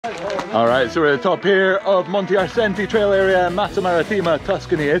Alright, so we're at the top here of Monte Arsenti trail area, Massa Marittima,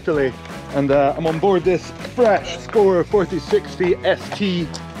 Tuscany, Italy. And I'm on board this fresh Scor 4060 ST.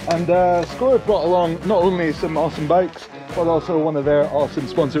 And Scor have brought along not only some awesome bikes, but also one of their awesome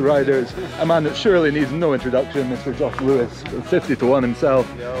sponsored riders, a man that surely needs no introduction, Mr. Josh Lewis, 50 to 1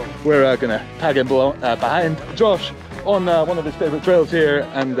 himself. We're gonna tag him behind Josh on one of his favourite trails here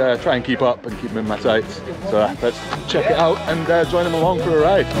and try and keep up and keep him in my sights. So let's check it out and join him along for a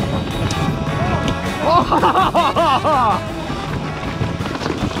ride.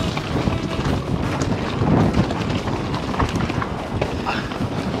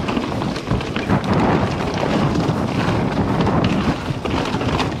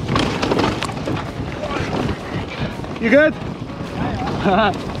 You good?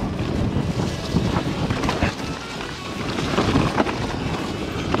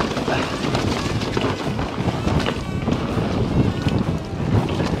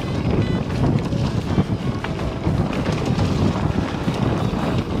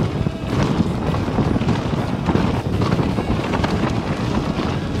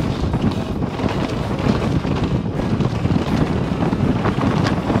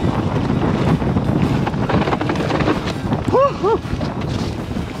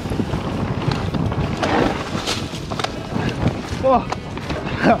 Oh.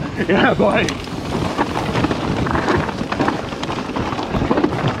 Yeah, boy.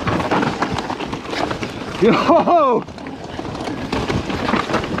 Yo!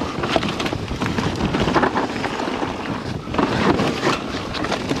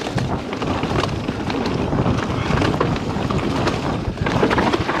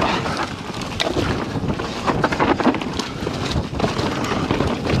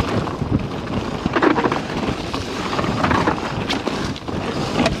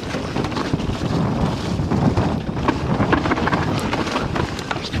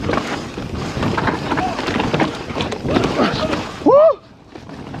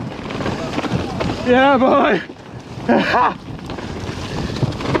 Yeah, boy!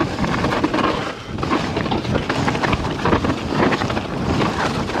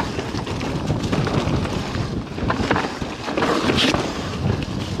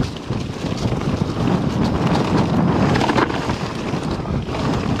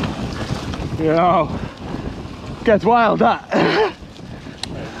 Yo, gets wild, that.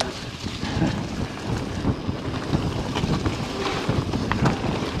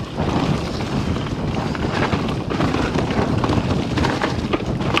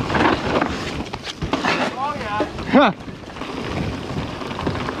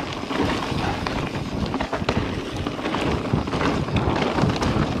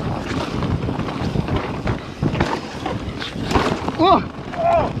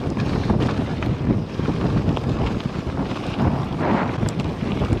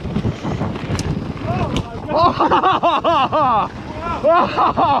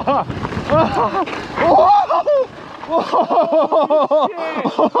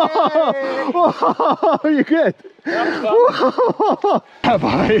 Oh, you good?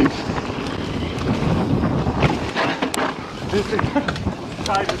 Bye. This is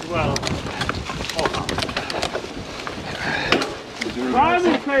tight as well.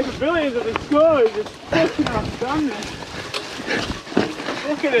 Driving capabilities of the Scor is just fucking outstanding.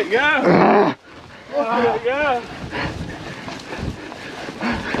 Look at it go! Look at it go!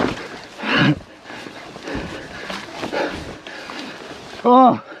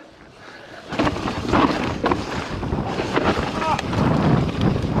 Oh!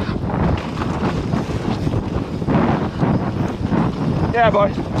 Yeah,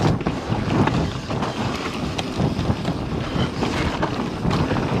 boy.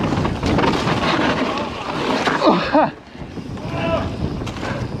 Oh.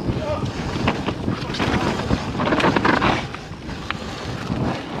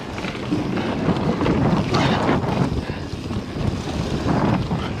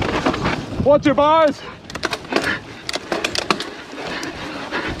 Watch your bars.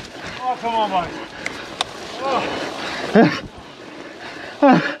 Oh, come on, boy. Oh.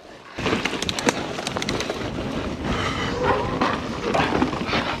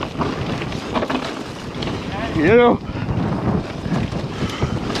 You.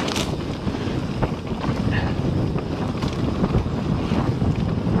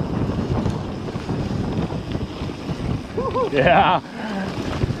 Yeah.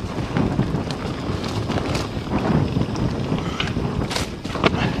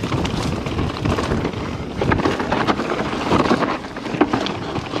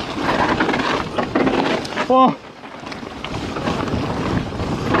 Oh.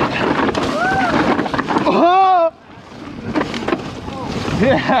 Oh.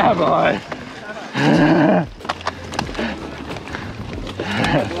 Yeah, boy.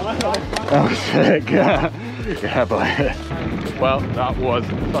 That was sick. Yeah, boy. Well, that was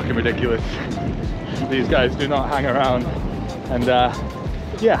fucking ridiculous. These guys do not hang around, and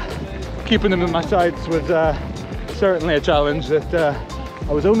yeah, keeping them in my sights was certainly a challenge that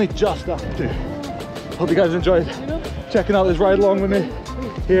I was only just up to. Hope you guys enjoyed checking out this ride along with me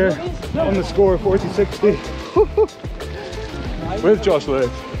here on the Scor 4060 with Josh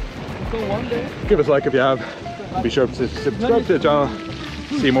Lewis. Give us a like if you have. Be sure to subscribe to the channel.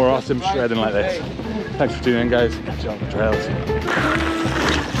 See more awesome shredding like this. Thanks for tuning in, guys. Catch you on the trails.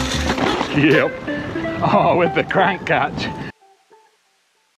 Yep. Oh, with the crank catch.